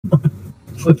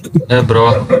Hey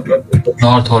bro,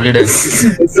 North holiday.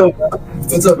 What's up?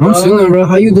 What's up, bro? I'm chilling, bro.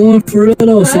 How you doing for real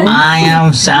though, son?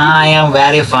 I am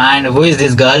very fine. Who is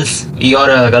this girl? Your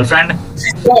girlfriend?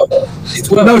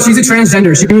 No, she's a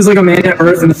transgender. She was like a man at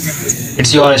birth. And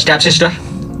It's your stepsister?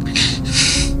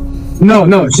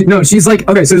 no, she's like,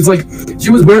 okay, so it's like,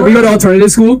 we go to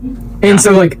alternative school, and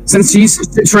so like, since she's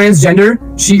transgender,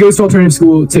 she goes to alternative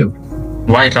school too.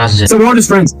 Why transgender? So we're all just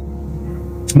friends.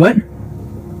 What?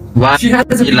 Why you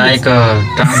like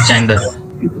transgender?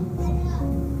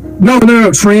 No,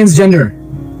 transgender.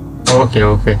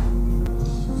 Okay.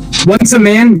 Once a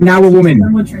man, now a woman.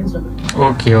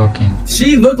 Okay.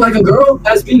 She looked like a girl,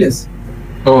 has penis.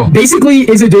 Oh, Basically,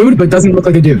 is a dude, but doesn't look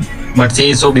like a dude. but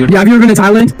she is so beautiful. Yeah, have you ever been to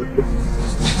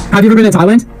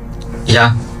Thailand?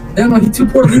 Yeah. Damn, like too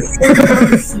poor. You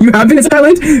have been to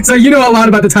Thailand? So you know a lot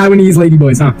about the Taiwanese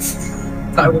ladyboys, huh?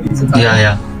 Taiwanese.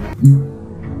 Yeah.